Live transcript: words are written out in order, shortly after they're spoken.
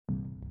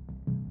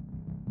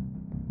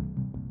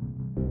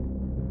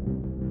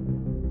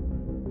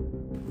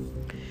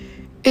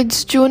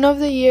It's June of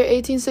the year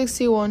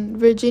 1861.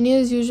 Virginia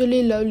is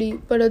usually lovely,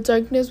 but a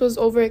darkness was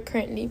over it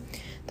currently.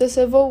 The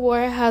Civil War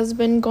has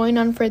been going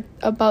on for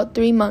about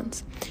 3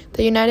 months.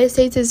 The United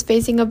States is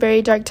facing a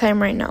very dark time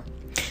right now.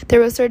 There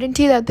was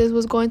certainty that this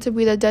was going to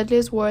be the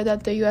deadliest war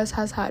that the U.S.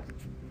 has had.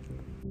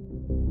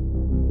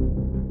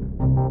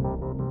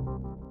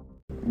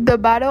 The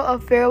Battle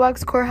of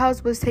Fairfax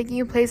Courthouse was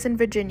taking place in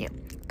Virginia.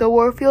 The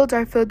war fields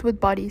are filled with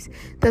bodies.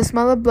 The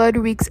smell of blood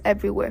reeks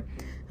everywhere.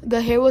 The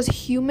air was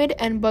humid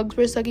and bugs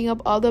were sucking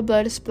up all the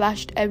blood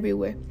splashed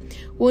everywhere.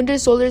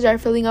 Wounded soldiers are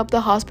filling up the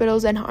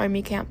hospitals and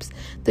army camps.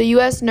 The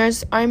U.S.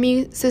 nurse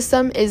army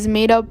system is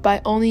made up by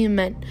only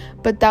men,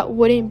 but that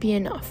wouldn't be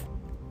enough.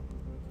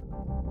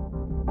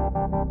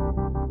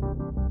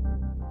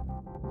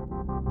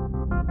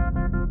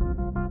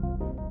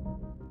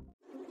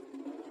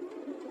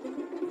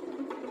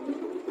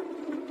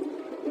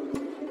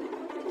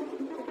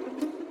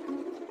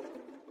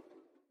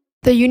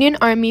 The Union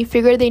Army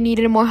figured they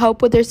needed more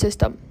help with their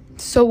system,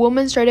 so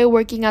women started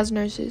working as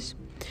nurses.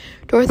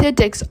 Dorothea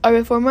Dix, a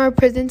reformer of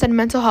prisons and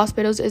mental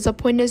hospitals, is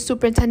appointed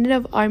superintendent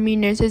of army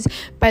nurses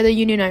by the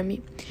Union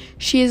Army.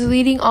 She is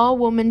leading all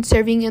women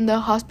serving in the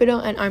hospital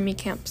and army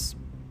camps.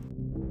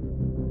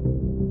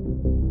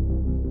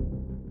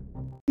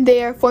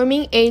 They are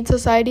forming aid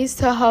societies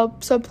to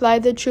help supply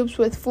the troops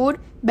with food,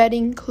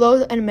 bedding,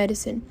 clothes, and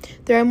medicine.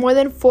 There are more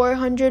than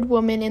 400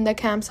 women in the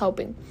camps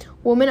helping.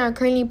 Women are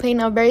currently playing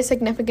a very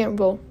significant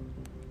role.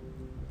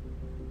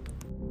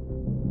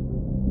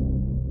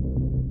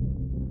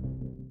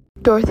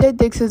 Dorothea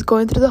Dix is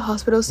going through the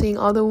hospital seeing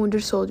all the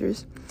wounded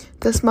soldiers.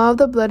 The smell of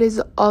the blood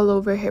is all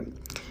over her.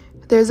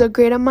 There's a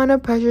great amount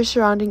of pressure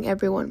surrounding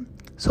everyone.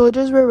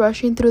 Soldiers were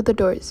rushing through the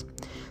doors,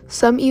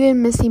 some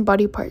even missing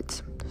body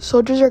parts.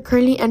 Soldiers are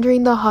currently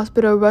entering the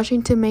hospital,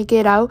 rushing to make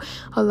it out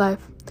alive.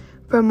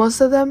 For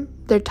most of them,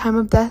 their time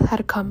of death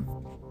had come.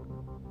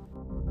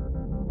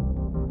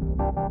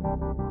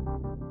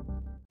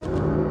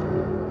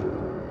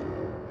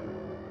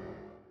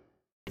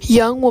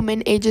 Young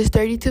women ages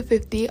 30 to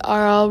 50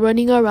 are all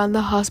running around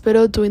the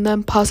hospital doing the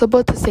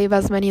impossible to save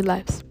as many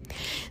lives.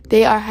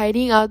 They are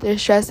hiding out their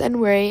stress and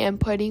worry and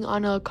putting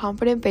on a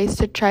confident face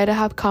to try to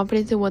have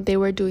confidence in what they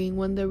were doing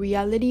when the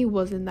reality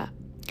wasn't that.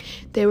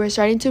 They were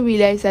starting to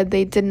realize that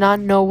they did not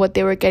know what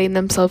they were getting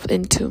themselves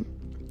into.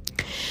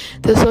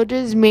 The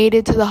soldiers made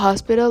it to the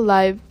hospital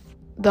alive.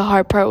 The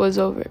hard part was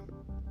over.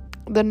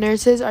 The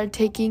nurses are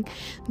taking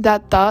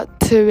that thought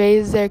to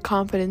raise their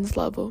confidence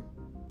level.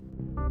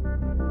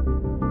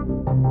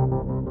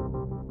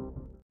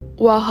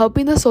 While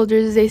helping the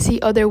soldiers, they see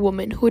other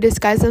women who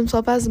disguise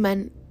themselves as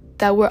men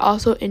that were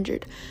also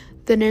injured.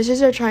 The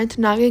nurses are trying to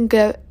not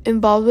get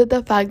involved with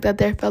the fact that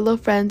their fellow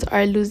friends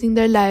are losing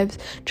their lives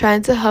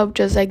trying to help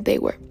just like they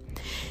were.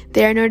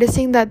 They are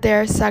noticing that they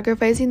are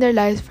sacrificing their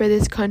lives for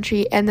this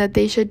country and that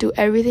they should do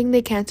everything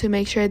they can to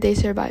make sure they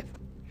survive.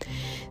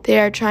 They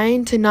are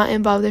trying to not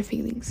involve their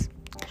feelings.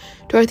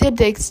 Dorothea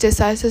Dix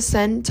decides to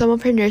send some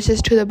of her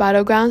nurses to the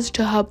battlegrounds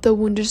to help the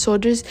wounded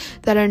soldiers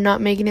that are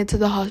not making it to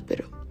the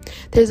hospital.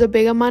 There's a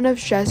big amount of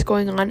stress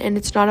going on and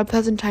it's not a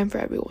pleasant time for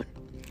everyone.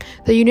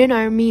 The Union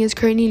Army is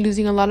currently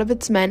losing a lot of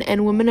its men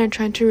and women are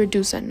trying to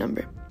reduce that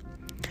number.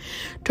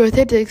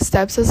 Dorothea Dix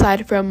steps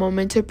aside for a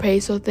moment to pray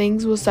so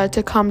things will start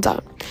to calm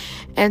down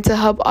and to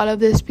help all of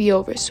this be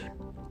over soon.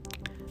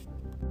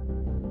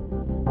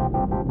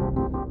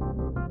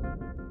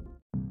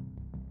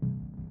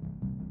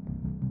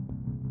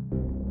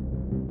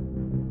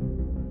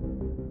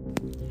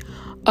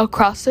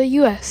 Across the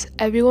U.S.,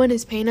 everyone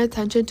is paying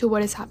attention to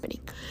what is happening.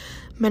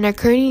 Men are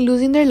currently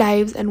losing their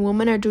lives and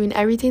women are doing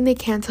everything they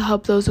can to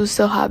help those who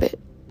still have it.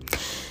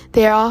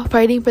 They are all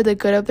fighting for the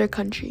good of their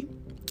country.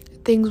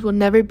 Things will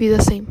never be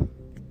the same.